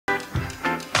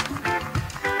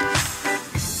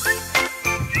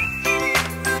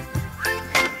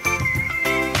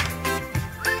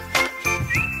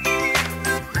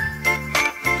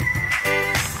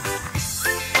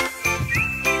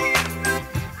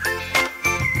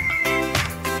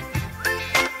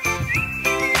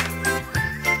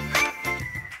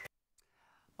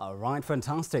Right,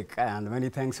 fantastic. And many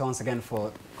thanks once again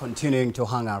for continuing to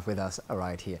hang out with us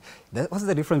right here. What's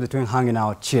the difference between hanging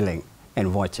out, chilling,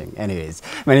 and watching? Anyways,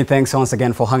 many thanks once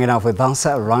again for hanging out with us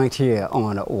right here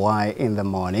on Y in the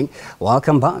Morning.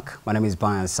 Welcome back. My name is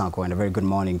Brian Sanko and a very good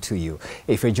morning to you.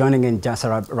 If you're joining in just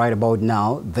right about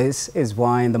now, this is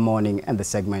Y in the Morning and the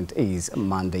segment is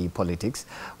Monday Politics,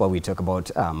 where we talk about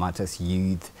matters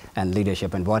youth and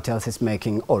leadership and what else is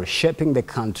making or shaping the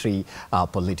country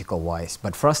political-wise.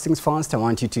 But first things first, I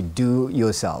want you to do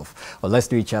yourself, or let's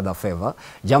do each other a favor.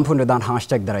 Jump onto that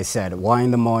hashtag that I said, Y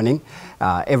in the Morning.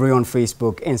 Everyone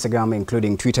Facebook, Instagram,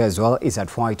 including Twitter as well, is at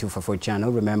Y254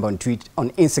 channel. Remember on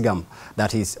Instagram,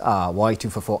 that is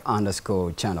Y254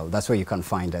 _channel. That's where you can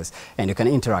find us and you can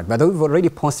interact. But we've already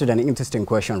posted an interesting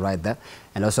question right there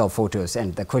and also photos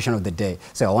and the question of the day.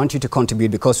 So I want you to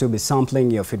contribute because we'll be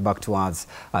sampling your feedback towards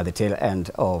the tail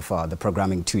end of the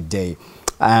programming today.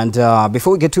 And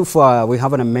before we get too far, we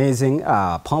have an amazing,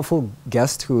 powerful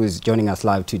guest who is joining us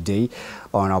live today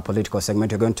on our political segment.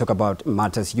 We're going to talk about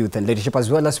matters, youth and leadership, as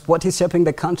well as what is shaping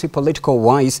the country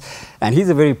political-wise. And he's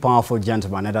a very powerful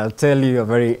gentleman, and I'll tell you a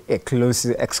very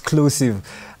exclusive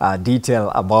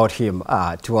detail about him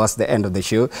towards the end of the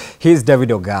show. He's David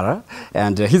Ogara,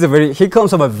 and he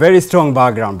comes from a very strong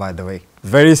background, by the way.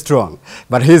 Very strong,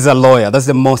 but he's a lawyer. That's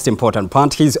the most important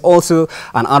part. He's also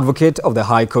an advocate of the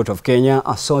High Court of Kenya,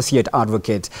 associate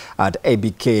advocate at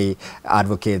ABK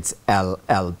Advocates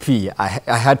LLP.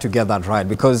 I had to get that right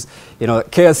because, you know,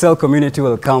 KSL community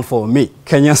will come for me,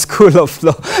 Kenya School of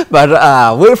Law. But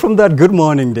away from that, good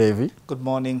morning, Davy. Good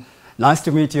morning. Nice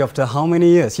to meet you after how many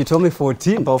years? You told me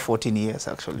 14. About 14 years,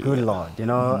 actually. Good Lord. You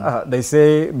know, they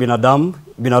say binadamu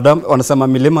wanasema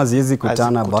milima zizi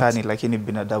kutana, but lakini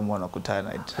binadamu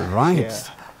wanakutana. Right. Yeah.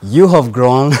 You have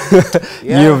grown.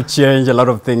 Yeah. You've changed. A lot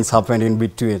of things happened in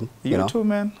between. You know? Too,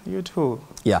 man. You too.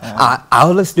 Yeah. I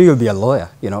always knew you'd be a lawyer,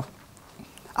 you know.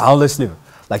 I always knew.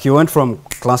 Like, you went from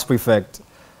class prefect.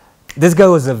 This guy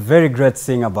was a very great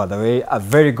singer, by the way, a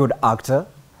very good actor.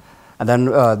 And then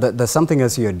there's something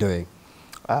else you're doing,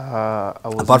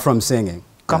 apart from singing.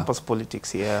 Campus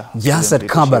politics, yeah. Yes, at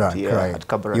Kabara, yeah, right. At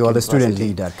Kabara you are the student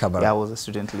leader at Kabara. Yeah, I was a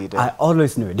student leader. I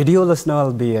always knew. Did you always know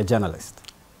I'll be a journalist?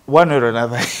 One way or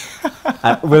another.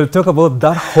 We'll talk about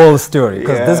that whole story,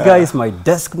 because this guy is my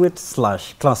deskmate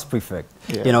 / class prefect.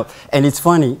 Yeah. You know, and it's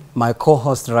funny, my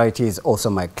co-host right here is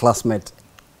also my classmate.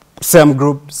 Same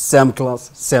group, same class,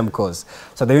 same course.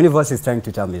 So the universe is trying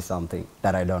to tell me something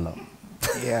that I don't know.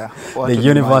 Yeah. The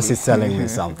universe is telling me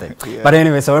something. Yeah. But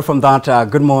anyway, so from that,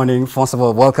 good morning. First of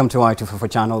all, welcome to Y254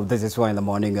 channel. This is Y in the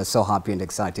Morning. We're so happy and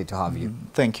excited to have you.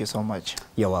 Thank you so much.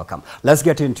 You're welcome. Let's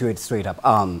get into it straight up.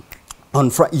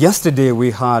 Yesterday, we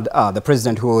had the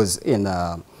president who was in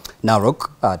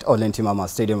Narok at Olentimama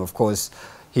Stadium, of course.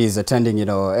 He's attending, you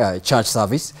know, church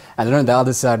service. And then on the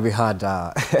other side, we had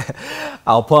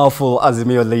our powerful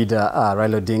Azimio leader,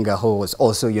 Raila Odinga, who was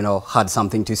also, you know, had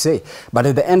something to say. But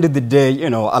at the end of the day, you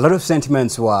know, a lot of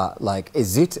sentiments were like,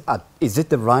 is it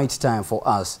the right time for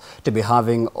us to be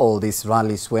having all these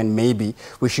rallies when maybe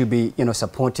we should be, you know,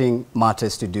 supporting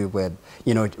matters to do with,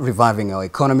 you know, reviving our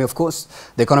economy? Of course,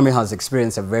 the economy has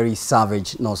experienced a very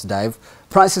savage nosedive.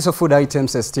 Prices of food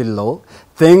items are still low.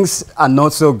 Things are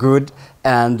not so good.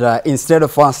 And instead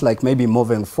of us like maybe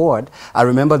moving forward, I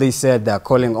remember they said they're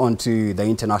calling on to the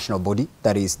international body,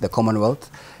 that is the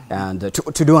Commonwealth, and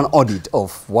to do an audit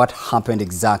of what happened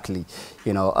exactly,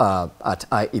 you know, at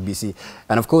IEBC.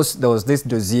 And of course, there was this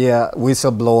dossier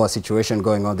whistleblower situation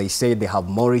going on. They say they have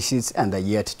more receipts and they're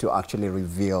yet to actually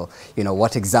reveal, you know,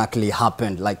 what exactly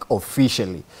happened, like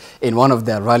officially, in one of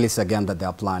their rallies again that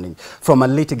they're planning. From a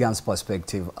litigant's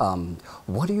perspective,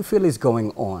 what do you feel is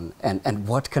going on, and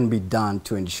what can be done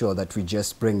to ensure that we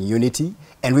just bring unity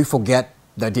and we forget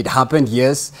that it happened,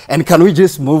 yes, and can we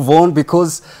just move on,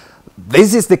 because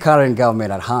this is the current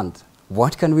government at hand.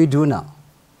 What can we do now?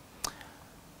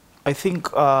 I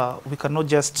think we cannot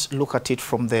just look at it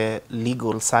from the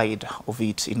legal side of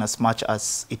it, in as much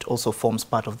as it also forms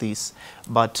part of this.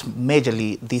 But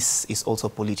majorly, this is also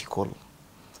political.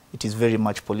 It is very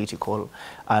much political.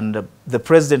 And the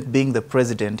president being the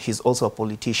president, he's also a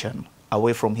politician,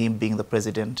 away from him being the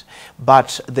president.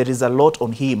 But there is a lot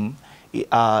on him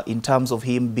in terms of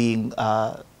him being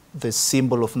the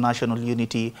symbol of national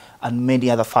unity and many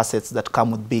other facets that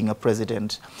come with being a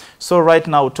president. So right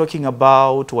now, talking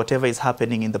about whatever is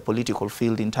happening in the political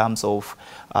field in terms of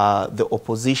the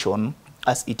opposition,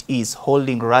 as it is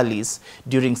holding rallies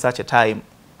during such a time,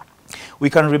 we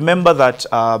can remember that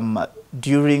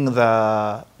during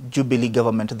the Jubilee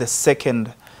government, the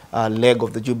second leg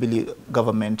of the Jubilee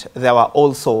government, there were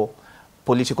also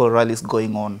political rallies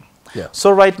going on. Yeah.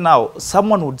 So right now,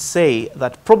 someone would say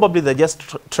that probably they're just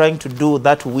trying to do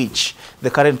that which the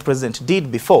current president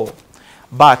did before.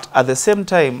 But at the same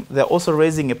time, they're also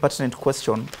raising a pertinent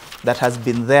question that has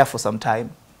been there for some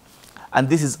time. And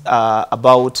this is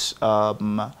about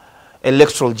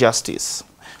electoral justice.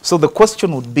 So the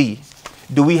question would be,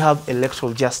 do we have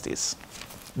electoral justice?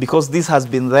 Because this has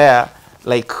been there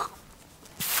like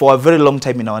for a very long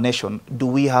time in our nation. Do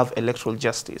we have electoral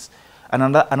justice?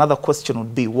 And another question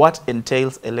would be, what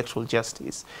entails electoral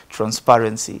justice?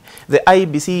 Transparency. The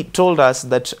IEBC told us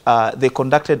that they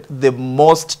conducted the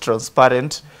most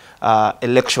transparent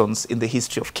elections in the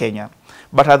history of Kenya.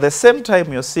 But at the same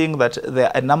time, you're seeing that there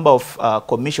are a number of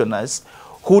commissioners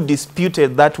who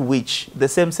disputed that which the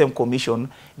same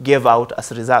commission gave out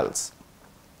as results.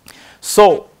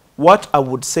 So what I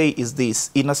would say is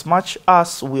this: in as much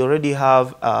as we already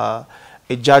have a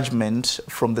judgment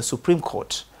from the Supreme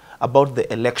Court about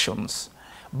the elections,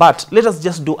 but let us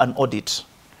just do an audit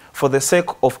for the sake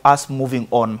of us moving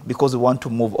on, because we want to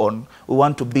move on. We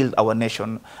want to build our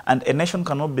nation. And a nation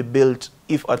cannot be built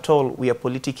if at all we are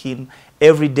politicking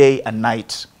every day and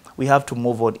night. We have to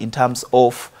move on in terms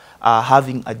of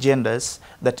having agendas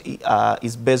that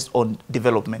is based on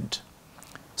development.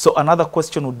 So another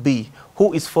question would be,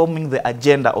 who is forming the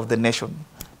agenda of the nation?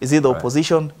 Is it the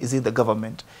opposition? Is it the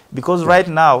government? Because right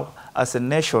now, as a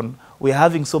nation, we're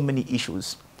having so many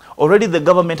issues. Already the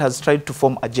government has tried to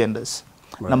form agendas.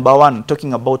 Number one,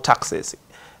 talking about taxes.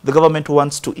 The government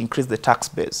wants to increase the tax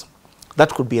base. That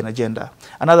could be an agenda.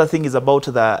 Another thing is about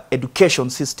the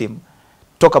education system.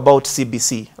 Talk about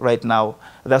CBC right now.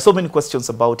 There are so many questions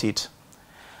about it.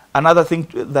 Another thing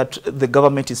that the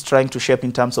government is trying to shape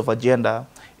in terms of agenda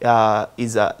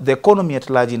is the economy at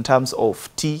large in terms of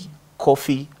tea,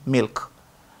 coffee, milk.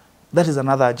 That is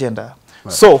another agenda.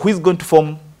 So who is going to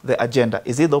form the agenda?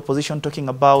 Is it the opposition talking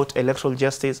about electoral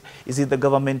justice? Is it the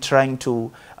government trying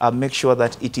to make sure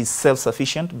that it is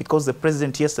self-sufficient? Because the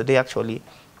president yesterday actually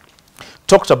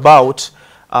talked about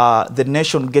the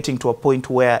nation getting to a point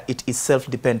where it is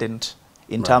self-dependent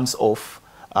in terms of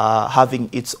having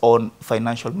its own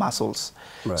financial muscles.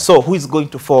 So who is going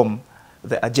to form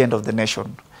the agenda of the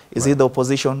nation? Is it the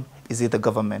opposition? Is it the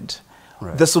government?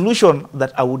 The solution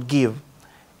that I would give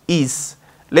is,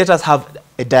 let us have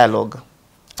a dialogue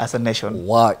as a nation.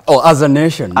 Why? Oh, as a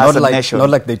nation, as not a nation. Not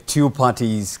like the two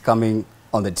parties coming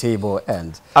on the table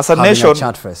and as a having nation, a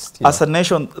chat first. As a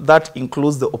nation, that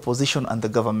includes the opposition and the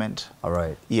government. All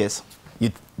right. Yes.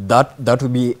 That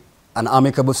would be an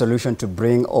amicable solution to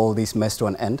bring all this mess to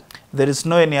an end? There is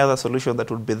no any other solution that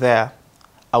would be there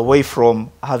away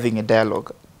from having a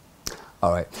dialogue.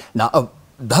 All right. Now,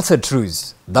 that's a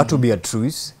truce. That would be a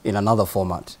truce in another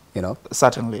format, you know?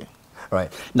 Certainly.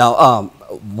 Right. Now,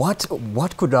 what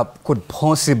could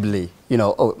possibly, you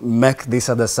know, make this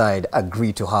other side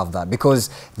agree to have that? Because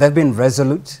they've been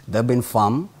resolute, they've been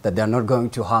firm that they're not going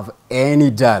to have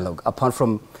any dialogue apart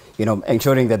from, you know,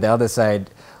 ensuring that the other side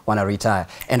want to retire.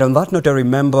 And on that note, I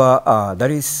remember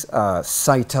there is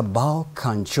Saitabao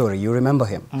Kanchori. You remember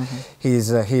him?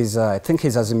 He's I think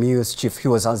he's Azimio's chief. He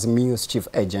was Azimio's chief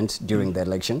agent during the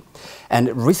election.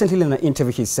 And recently in an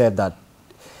interview, he said that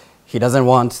he doesn't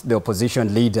want the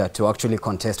opposition leader to actually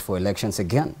contest for elections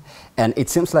again. And it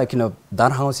seems like, you know,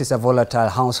 that house is a volatile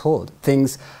household.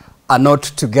 Things are not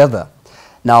together.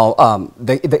 Now,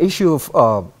 the issue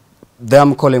of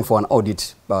them calling for an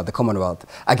audit, the Commonwealth,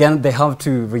 again, they have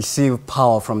to receive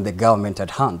power from the government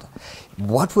at hand.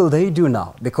 What will they do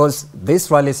now? Because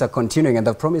these rallies are continuing and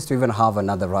they've promised to even have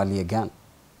another rally again.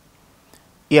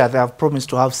 Yeah, they have promised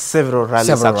to have several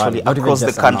rallies across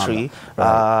the country.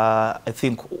 I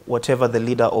think whatever the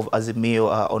leader of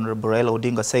Azimio, Honorable Raila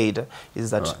Odinga, said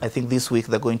is that I think this week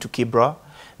they're going to Kibra,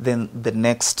 then the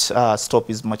next stop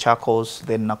is Machakos,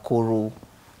 then Nakuru,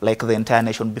 like the entire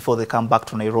nation before they come back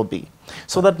to Nairobi.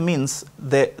 So that means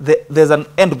there's an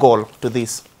end goal to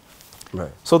this.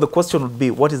 So the question would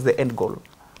be, what is the end goal?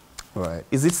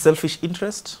 Is it selfish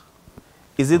interest?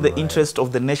 Is it the interest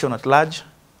of the nation at large?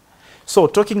 So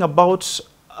talking about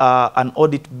an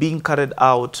audit being carried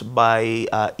out by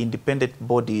independent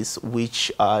bodies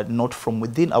which are not from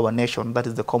within our nation, that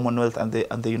is the Commonwealth and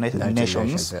the United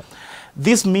Nations,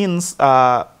 this means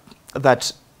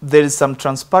that there is some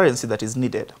transparency that is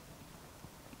needed.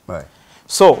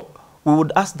 So we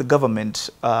would ask the government,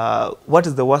 what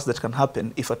is the worst that can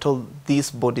happen if at all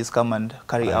these bodies come and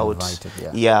carry out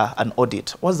an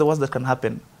audit? What's the worst that can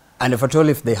happen? And if at all,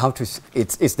 if they have to,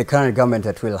 it's the current government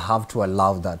that will have to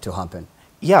allow that to happen.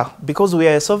 Yeah, because we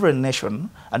are a sovereign nation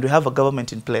and we have a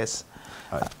government in place.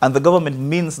 And the government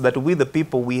means that we, the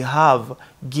people, we have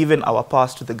given our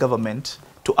powers to the government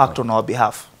to act on our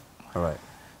behalf.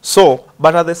 So,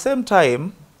 but at the same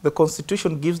time, the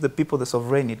Constitution gives the people the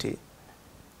sovereignty,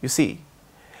 you see.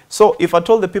 So if at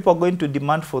all the people are going to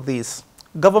demand for this,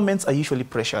 governments are usually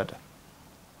pressured.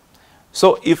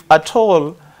 So if at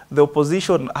all the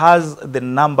opposition has the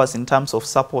numbers in terms of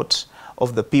support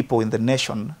of the people in the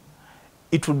nation,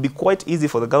 it would be quite easy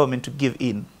for the government to give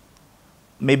in.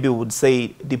 Maybe we would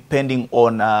say depending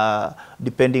on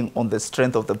the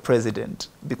strength of the president,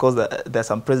 because there are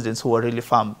some presidents who are really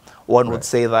firm. One would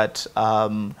say that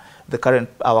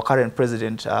our current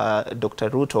president, Dr.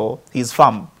 Ruto, he's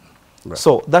firm. Right.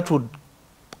 So that would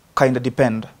kind of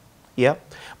depend, yeah.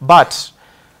 But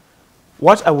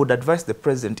what I would advise the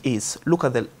president is look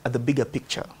at the bigger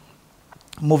picture.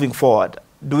 Moving forward,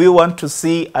 do we want to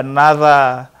see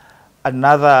another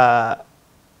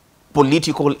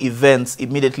political events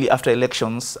immediately after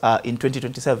elections in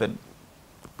 2027?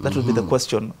 That would be the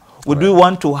question. Would we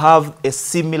want to have a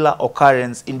similar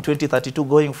occurrence in 2032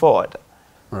 going forward?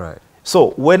 Right.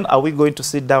 So when are we going to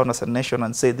sit down as a nation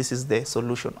and say this is the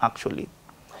solution actually?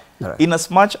 Right. In as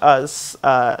much as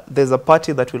there's a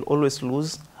party that will always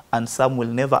lose and some will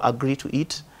never agree to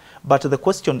it, but the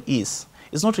question is,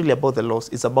 it's not really about the laws,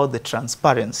 it's about the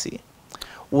transparency.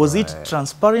 Was it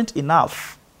transparent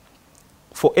enough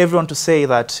for everyone to say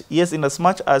that, yes, in as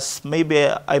much as maybe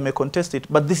I may contest it,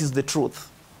 but this is the truth?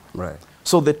 Right.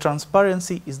 So the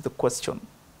transparency is the question.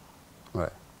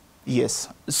 Right. Yes.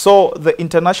 So the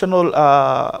international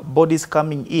bodies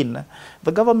coming in,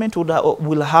 the government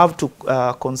will have to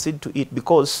concede to it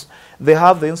because they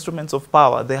have the instruments of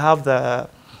power. They have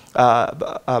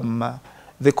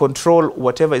they control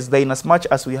whatever is there, in as much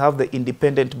as we have the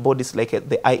independent bodies like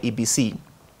the IEBC.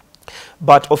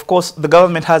 But of course, the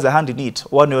government has a hand in it,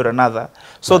 one way or another.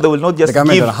 So they will not just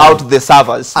give out the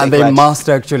servers. And they must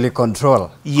actually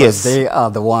control. Yes. They are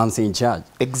the ones in charge.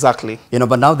 Exactly. You know,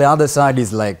 but now the other side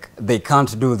is like, they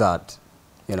can't do that,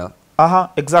 you know.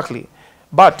 Exactly.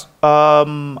 But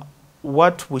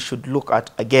what we should look at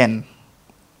again,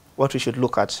 what we should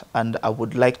look at, and I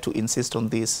would like to insist on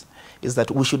this, is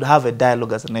that we should have a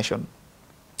dialogue as a nation.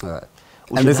 All right.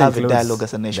 We should have a dialogue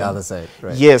as a nation. The other side,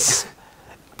 right? Yes.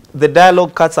 The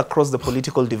dialogue cuts across the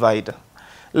political divide.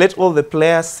 Let all the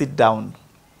players sit down.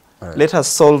 Right. Let us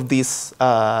solve this,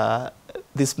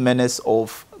 this menace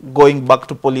of going back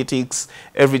to politics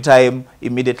every time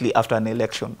immediately after an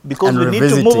election. Because we need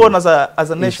to move on as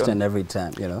a nation. Each and every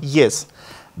time, you know. Yes.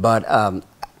 But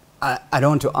I don't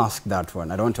want to ask that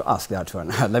one. I don't want to ask that one.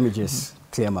 Let me just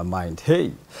clear my mind.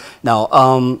 Hey. Now,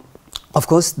 of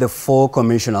course, the 4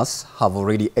 commissioners have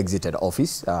already exited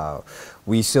office.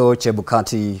 We saw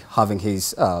Chebukati having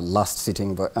his last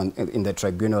sitting in the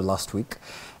tribunal last week,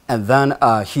 and then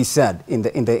he said in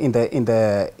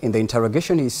the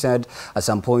interrogation, he said at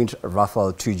some point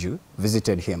Raphael Tuju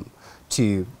visited him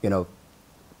to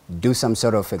do some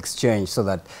sort of exchange so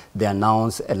that they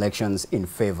announce elections in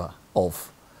favor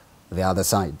of the other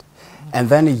side. And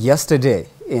then yesterday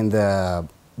in the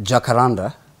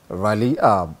Jacaranda rally,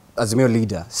 Azimio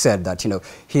leader said that,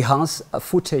 he has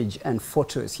footage and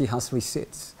photos, he has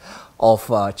receipts of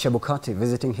Chebukati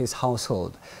visiting his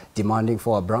household, demanding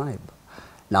for a bribe.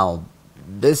 Now,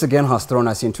 this again has thrown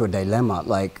us into a dilemma.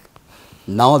 Like,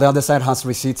 now the other side has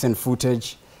receipts and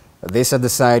footage. This other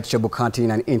side, Chebukati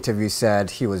in an interview said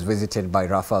he was visited by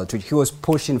Raphael Tuju. He was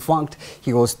pushed. In fact,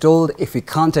 he was told if he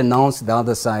can't announce the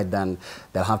other side, then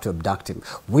they'll have to abduct him,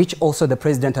 which also the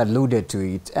president alluded to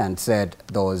it and said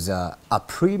there was a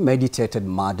premeditated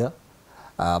murder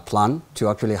plan to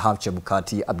actually have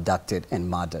Chebukati abducted and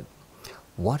murdered.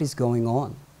 What is going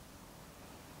on?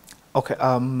 Okay,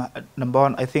 number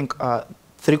one, I think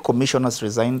 3 commissioners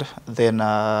resigned. Then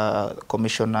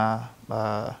Commissioner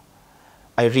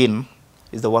Irene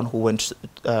is the one who went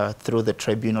through the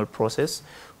tribunal process.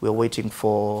 We're waiting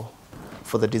for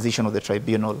the decision of the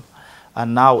tribunal.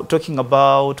 And now, talking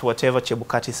about whatever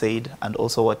Chebukati said and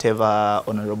also whatever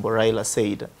Honorable Raila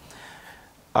said,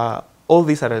 all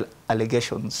these are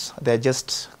allegations. They're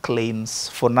just claims.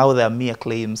 For now, they are mere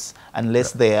claims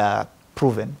unless they are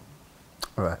proven.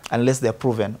 Right. Unless they are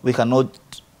proven. We cannot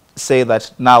say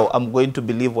that now I'm going to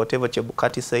believe whatever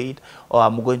Chebukati said or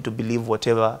I'm going to believe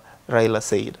whatever Raila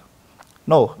said.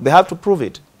 No, they have to prove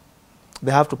it.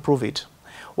 They have to prove it.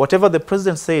 Whatever the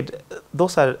president said,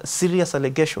 those are serious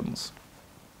allegations.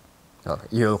 Okay.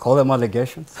 You call them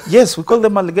allegations? Yes, we call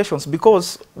them allegations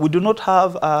because we do not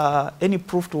have any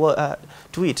proof to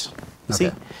it. Okay.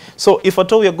 See? So if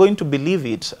at all we are going to believe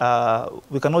it,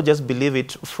 we cannot just believe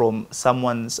it from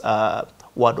someone's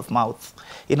word of mouth.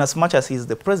 In as much as he's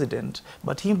the president,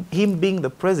 but him being the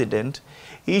president,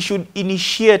 he should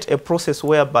initiate a process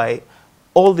whereby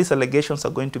all these allegations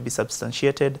are going to be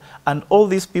substantiated, and all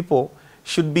these people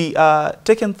should be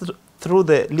taken through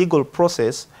the legal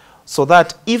process, so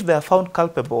that if they are found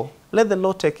culpable, let the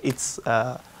law take its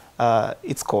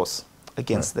course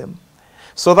against them.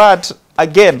 So that,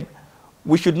 again,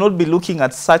 we should not be looking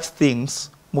at such things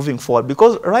moving forward.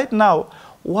 Because right now,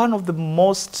 one of the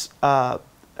most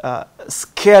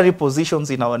scary positions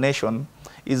in our nation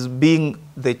is being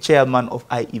the chairman of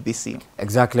IEBC.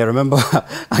 Exactly. I remember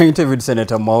I interviewed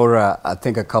Senator Maura, I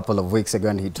think a couple of weeks ago,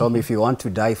 and he told me if you want to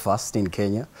die fast in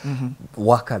Kenya,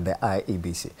 work at the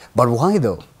IEBC. But why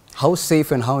though? How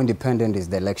safe and how independent is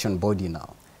the election body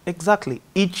now? Exactly.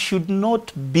 It should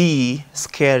not be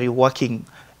scary working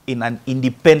in an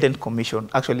independent commission,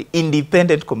 actually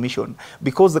independent commission,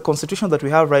 because the constitution that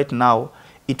we have right now,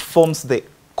 it forms the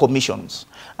commissions.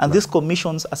 And these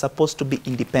commissions are supposed to be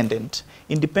independent.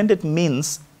 Independent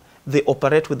means they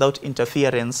operate without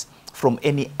interference from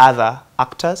any other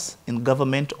actors in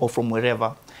government or from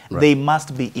wherever. They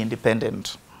must be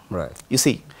independent. You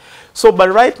see. So,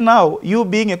 but right now, you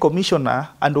being a commissioner,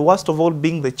 and worst of all,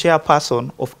 being the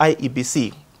chairperson of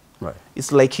IEBC,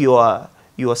 it's like you are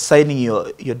signing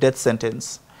your death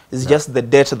sentence. It's just the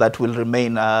debt that will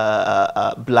remain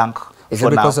blank. Is it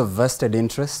because of vested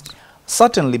interest?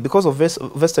 Certainly, because of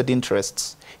vested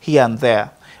interests here and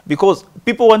there. Because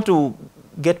people want to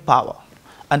get power.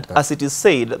 And as it is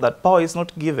said, that power is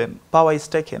not given, power is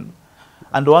taken.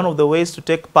 And one of the ways to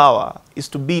take power is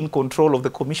to be in control of the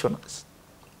commissioners.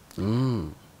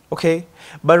 Okay?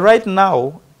 But right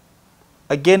now,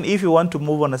 again, if you want to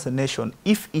move on as a nation,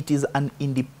 if it is an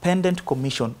independent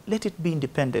commission, let it be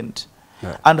independent.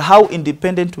 And how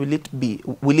independent will it be?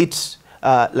 Will it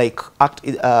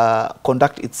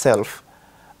conduct itself?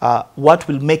 What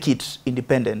will make it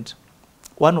independent?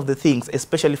 One of the things,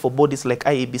 especially for bodies like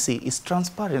IEBC, is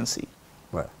transparency.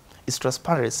 It's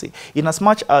transparency. In as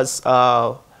much as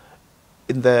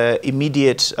in the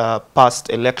immediate past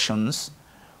elections,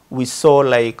 we saw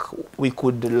like we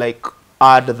could like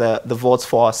add the votes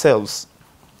for ourselves.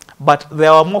 But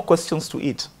there are more questions to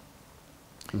it.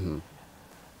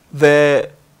 The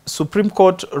Supreme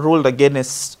Court ruled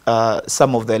against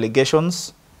some of the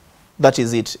allegations. That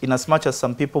is it. In as much as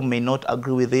some people may not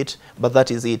agree with it, but that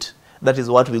is it. That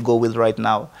is what we go with right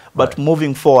now. But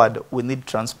moving forward, we need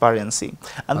transparency.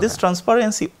 And this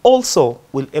transparency also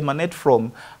will emanate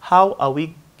from how are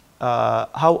we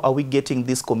getting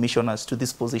these commissioners to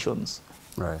these positions?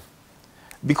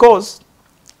 Because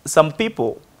some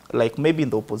people, like maybe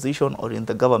in the opposition or in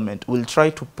the government, will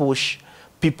try to push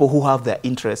people who have their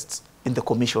interests in the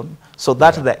commission so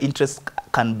that their interests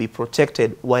can be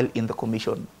protected while in the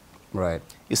commission.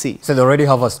 You see. So they already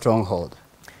have a stronghold.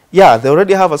 Yeah, they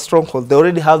already have a stronghold. They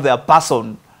already have their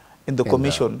person in the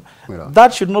commission.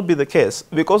 That should not be the case,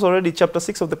 because already Chapter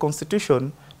 6 of the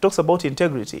Constitution talks about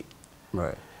integrity.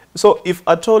 So if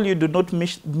at all you do not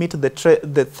meet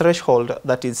the threshold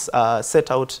that is set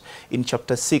out in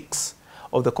Chapter 6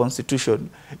 of the Constitution,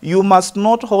 you must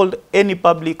not hold any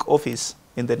public office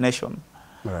in the nation.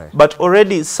 But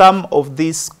already some of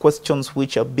these questions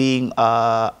which are being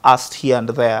asked here and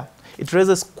there, it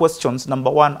raises questions, number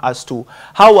one, as to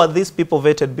how are these people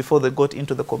vetted before they got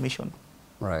into the commission?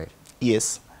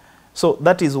 Yes. So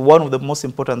that is one of the most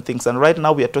important things. And right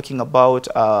now we are talking about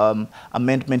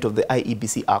amendment of the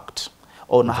IEBC Act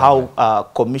on how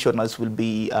commissioners will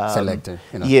be selected,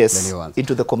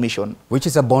 into the commission. Which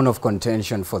is a bone of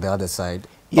contention for the other side.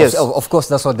 Of course,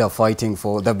 that's what they're fighting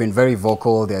for. They've been very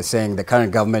vocal. They're saying the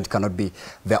current government cannot be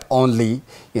the only,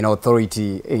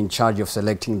 authority in charge of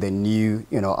selecting the new,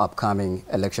 upcoming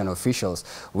election officials,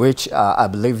 which I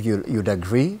believe you'd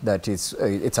agree that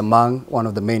it's among one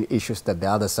of the main issues that the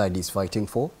other side is fighting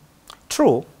for.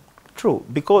 True.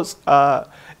 Because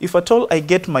if at all I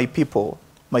get my people,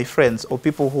 my friends, or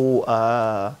people who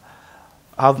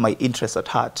have my interests at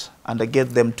heart, and I get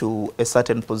them to a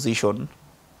certain position,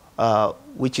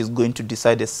 which is going to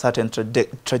decide a certain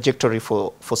trajectory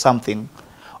for something,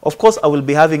 of course I will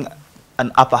be having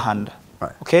an upper hand.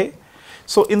 Okay?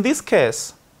 So in this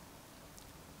case,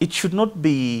 it should not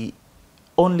be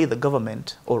only the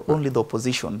government or only the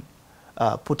opposition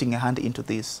putting a hand into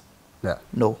this.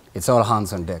 No. It's all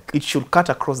hands on deck. It should cut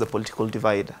across the political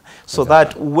divide, so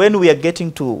that when we are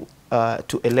getting to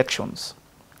elections,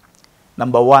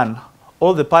 number one,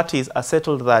 all the parties are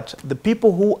settled that the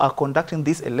people who are conducting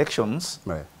these elections,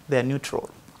 they are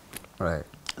neutral.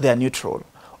 They are neutral.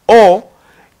 Or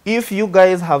if you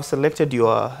guys have selected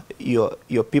your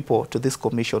people to this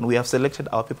commission, we have selected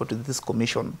our people to this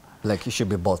commission. Like it should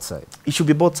be both sides. It should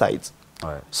be both sides.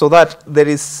 So that there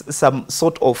is some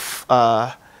sort of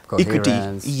equity.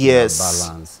 Balance.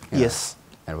 Yes.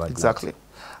 And exactly.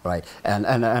 Right, and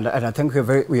I think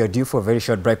we are due for a very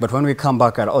short break. But when we come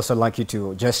back, I'd also like you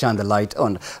to just shine the light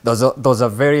on those are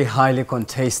very highly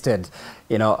contested,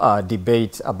 you know,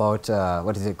 debate about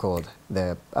what is it called,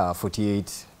 the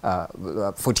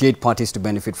 48 parties to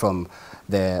benefit from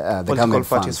the government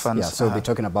funds. Yeah, so we'll be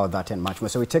talking about that and much more.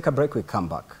 So we take a break. We come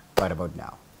back right about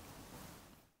now.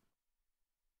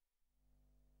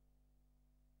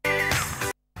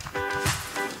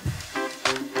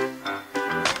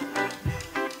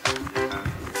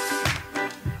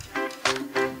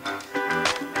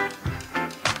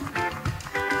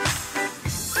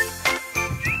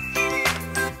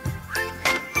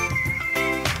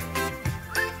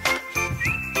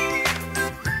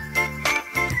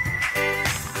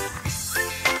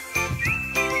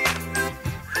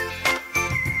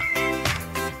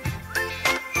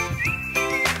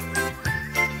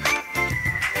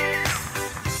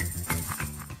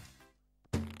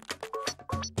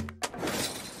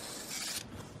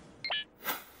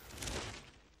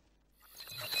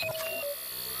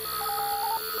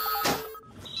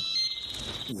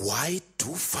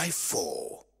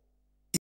 Y254